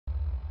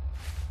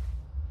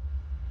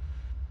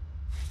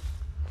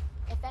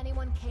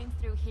anyone came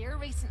through here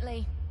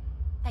recently.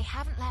 They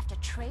haven't left a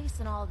trace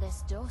in all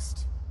this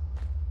dust.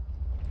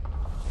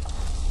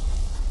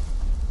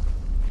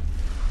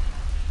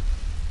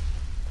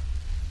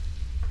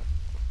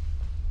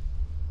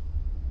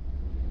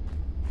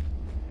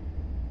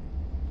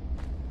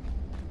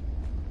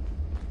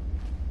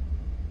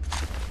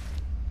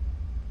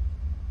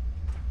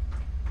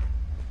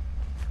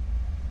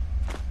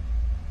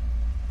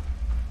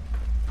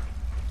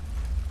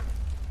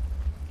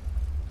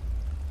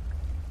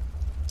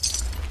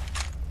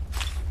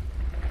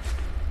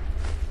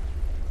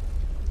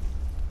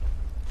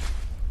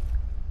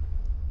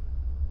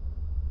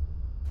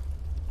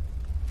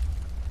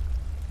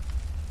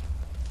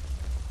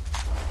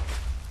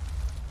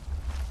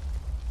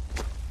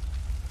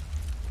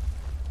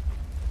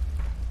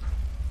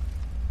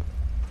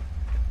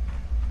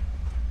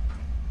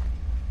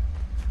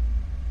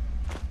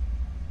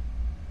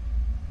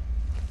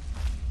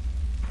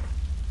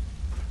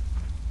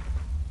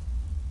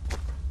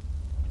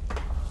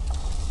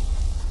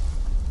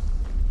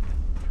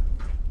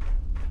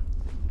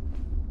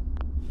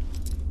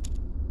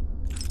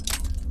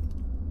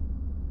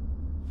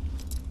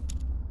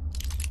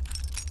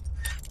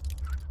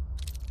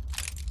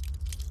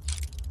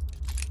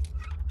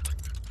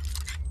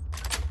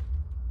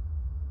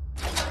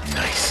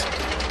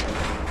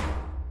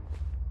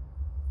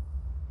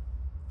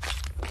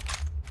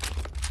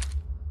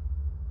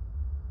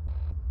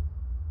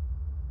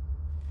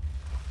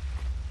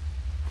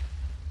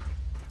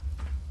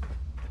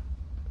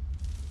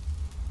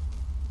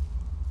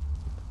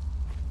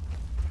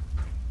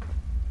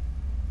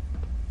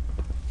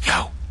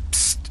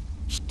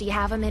 Do you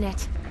have a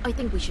minute? I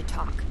think we should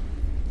talk.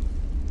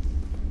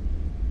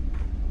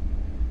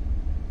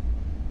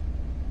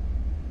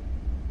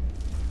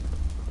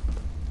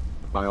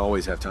 I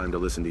always have time to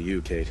listen to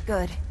you, Kate.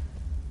 Good.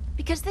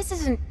 Because this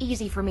isn't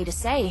easy for me to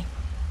say,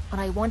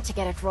 but I want to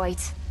get it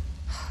right.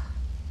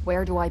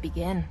 Where do I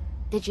begin?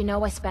 Did you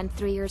know I spent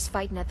 3 years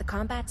fighting at the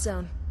combat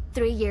zone?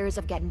 3 years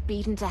of getting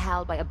beaten to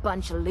hell by a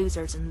bunch of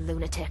losers and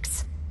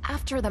lunatics.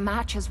 After the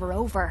matches were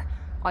over,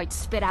 I'd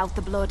spit out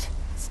the blood,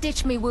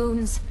 stitch me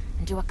wounds,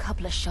 and do a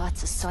couple of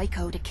shots of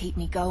Psycho to keep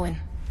me going.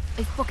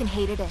 I fucking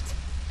hated it.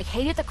 I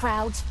hated the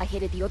crowds, I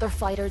hated the other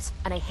fighters,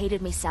 and I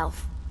hated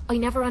myself. I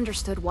never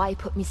understood why I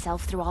put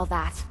myself through all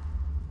that.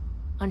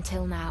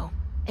 Until now.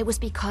 It was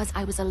because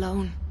I was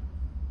alone.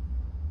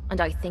 And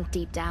I think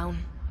deep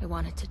down, I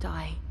wanted to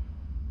die.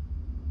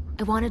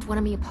 I wanted one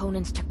of my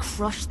opponents to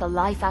crush the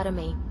life out of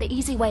me, the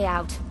easy way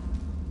out.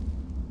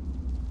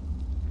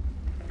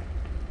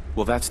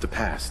 Well, that's the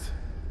past.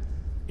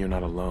 You're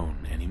not alone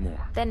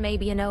anymore. Then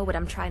maybe you know what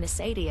I'm trying to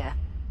say to you.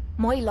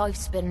 My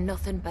life's been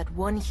nothing but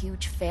one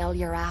huge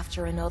failure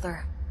after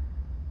another.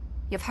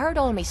 You've heard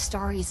all my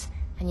stories,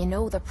 and you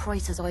know the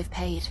prices I've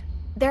paid.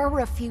 There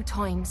were a few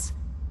times,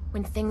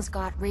 when things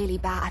got really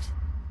bad,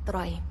 that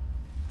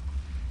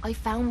I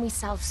found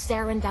myself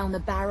staring down the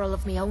barrel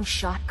of my own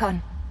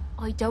shotgun.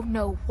 I don't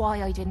know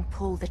why I didn't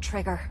pull the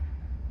trigger.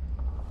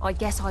 I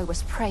guess I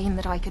was praying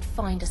that I could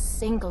find a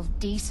single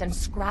decent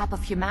scrap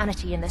of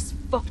humanity in this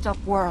fucked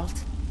up world.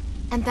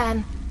 And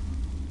then,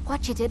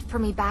 what you did for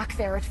me back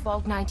there at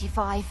Vault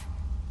 95,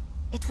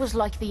 it was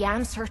like the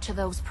answer to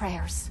those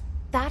prayers.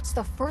 That's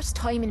the first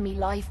time in me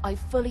life I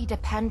fully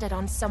depended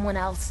on someone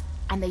else,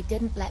 and they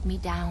didn't let me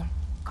down.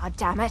 God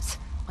damn it,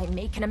 I'm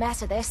making a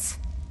mess of this.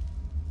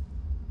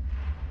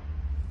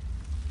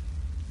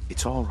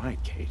 It's all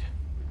right, Kate.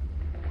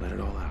 Let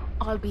it all out.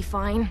 I'll be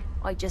fine.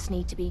 I just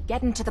need to be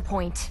getting to the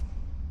point.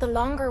 The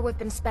longer we've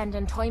been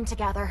spending time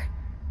together,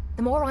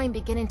 the more I'm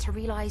beginning to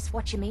realize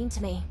what you mean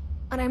to me.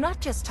 And I'm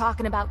not just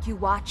talking about you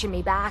watching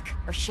me back,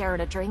 or sharing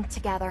a drink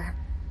together.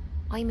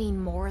 I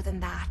mean more than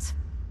that.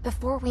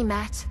 Before we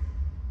met,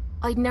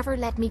 I'd never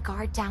let me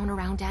guard down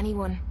around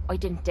anyone. I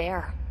didn't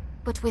dare.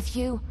 But with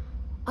you,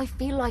 I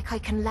feel like I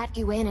can let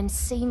you in and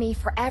see me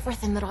for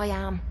everything that I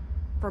am.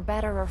 For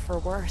better or for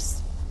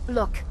worse.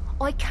 Look,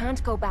 I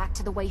can't go back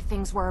to the way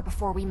things were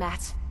before we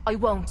met. I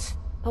won't.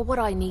 But what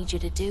I need you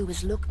to do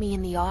is look me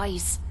in the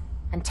eyes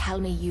and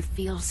tell me you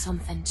feel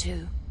something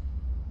too.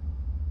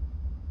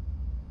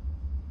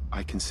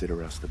 I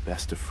consider us the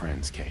best of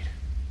friends, Kate.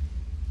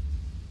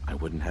 I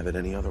wouldn't have it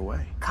any other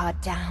way. God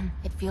damn,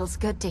 it feels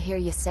good to hear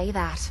you say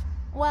that.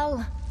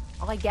 Well,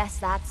 I guess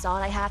that's all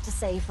I had to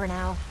say for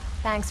now.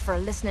 Thanks for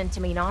listening to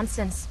me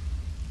nonsense.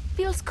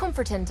 Feels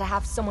comforting to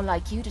have someone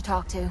like you to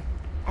talk to.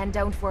 And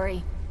don't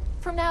worry,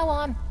 from now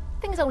on,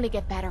 things only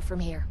get better from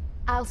here.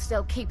 I'll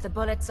still keep the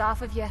bullets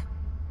off of you,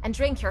 and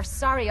drink your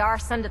sorry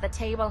arse under the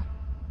table.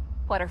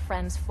 What are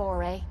friends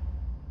for, eh?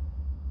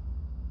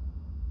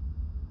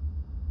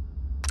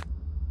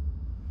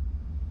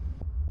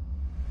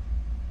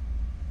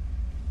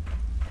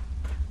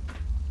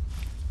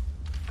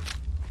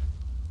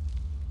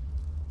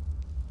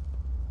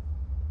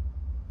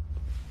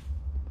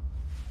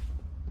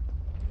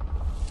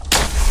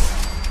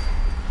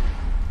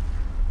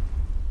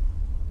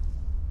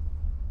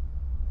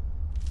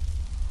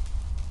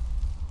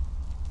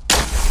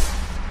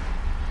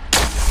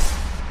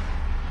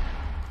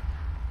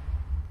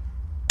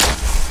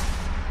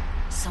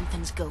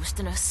 something's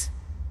ghosting us.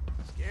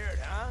 Scared,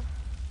 huh?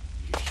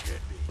 You should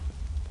be.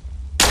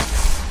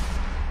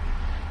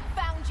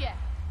 Found you!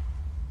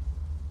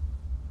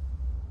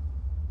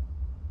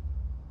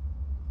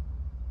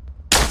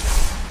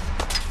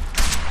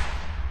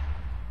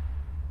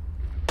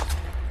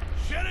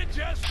 Should've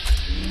just...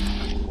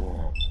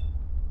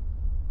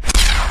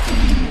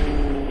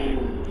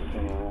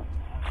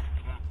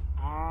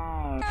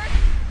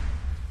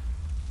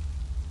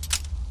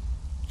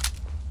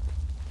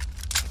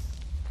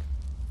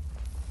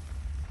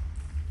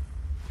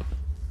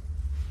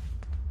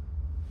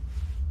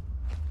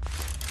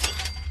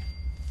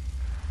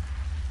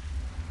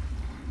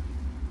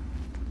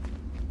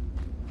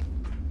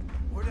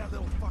 Where'd that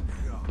little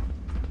fucker go?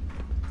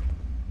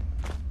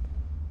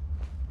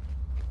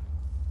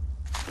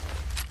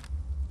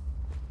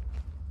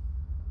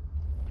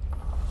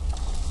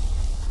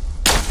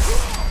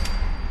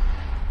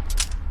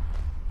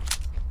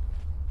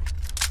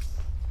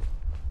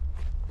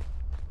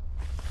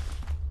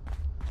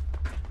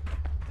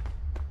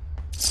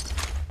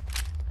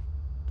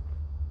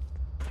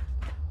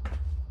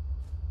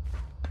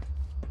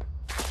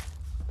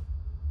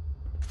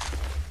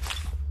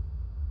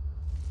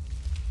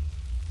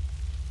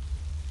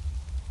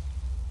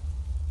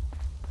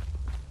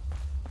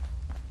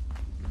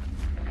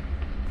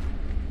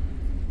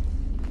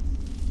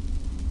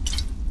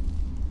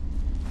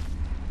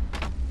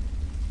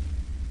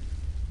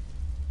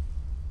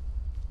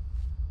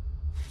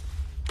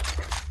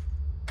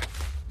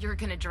 You're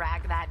gonna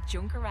drag that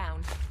junk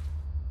around.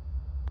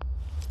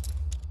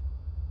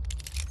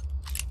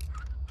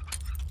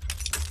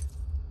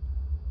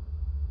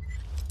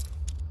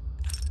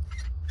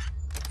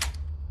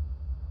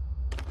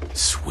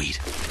 Sweet.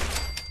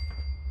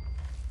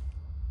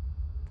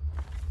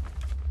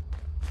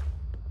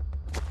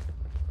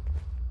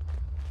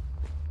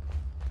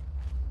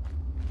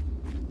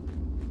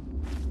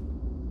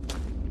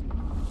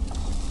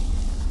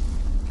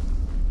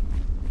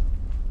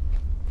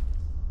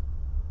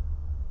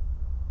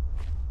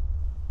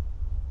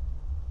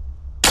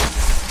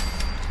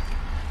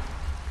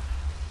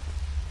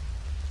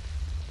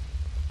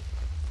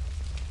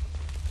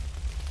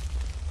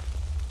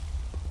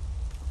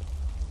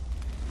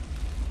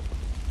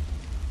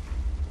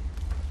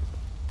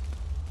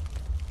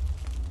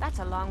 That's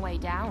a long way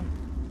down.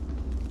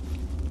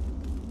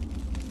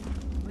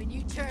 When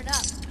you turn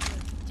up,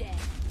 you're dead.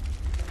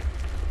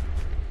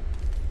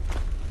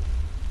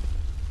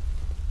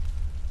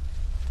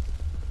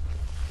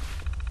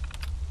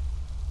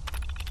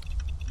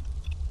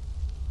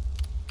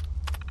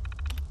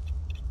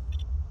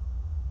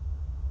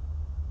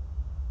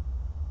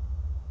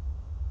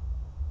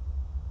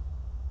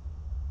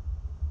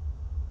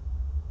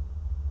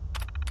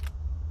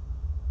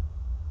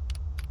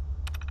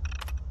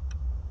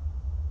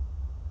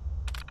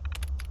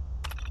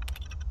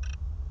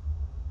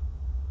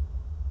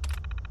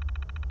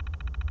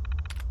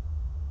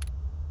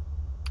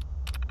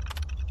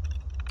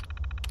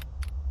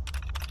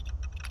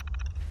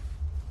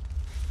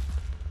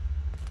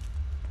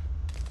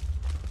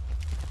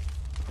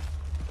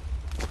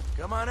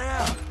 Come on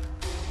out.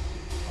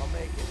 I'll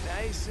make it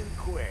nice and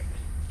quick.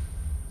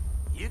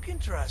 You can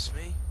trust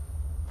me.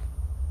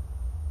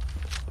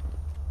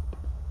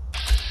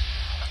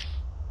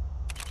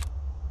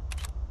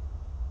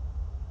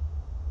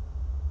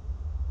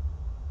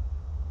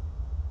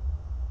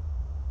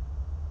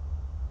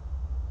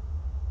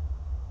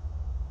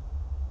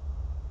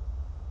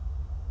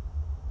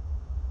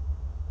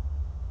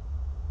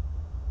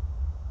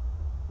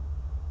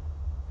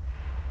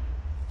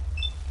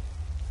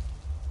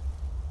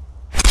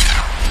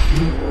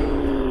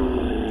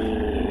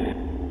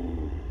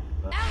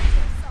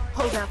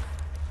 Hold up.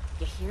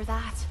 You hear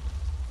that?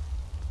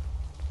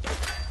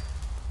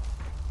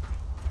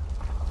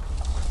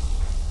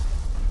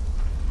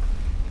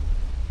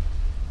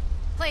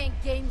 Playing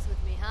games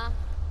with me, huh?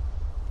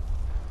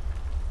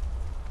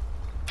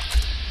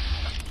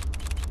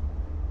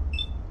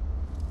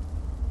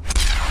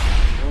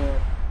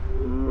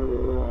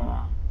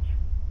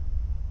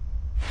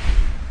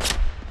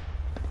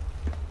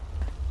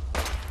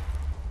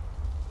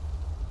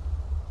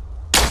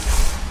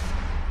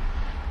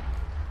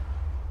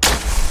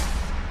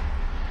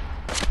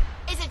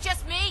 Is it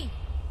just me?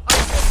 Or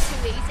is this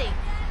too easy?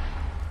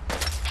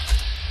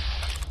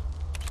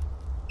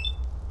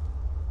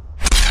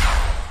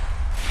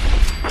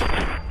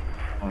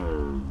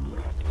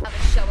 Have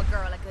a show a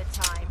girl a good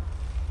time.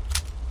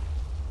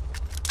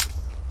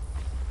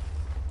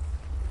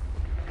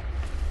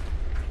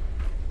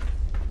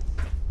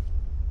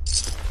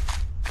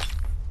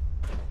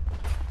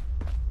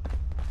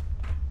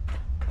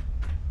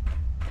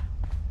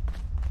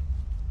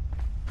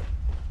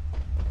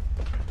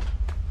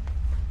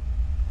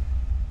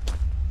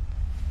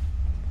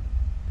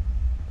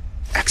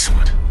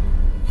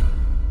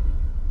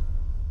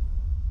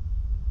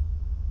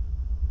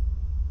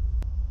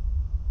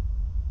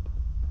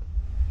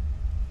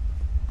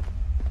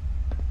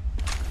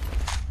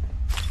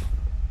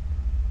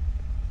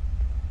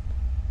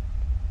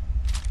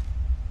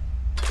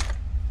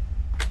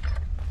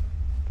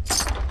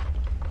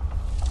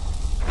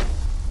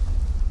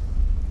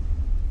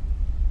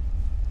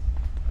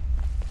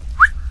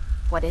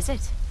 What is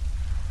it?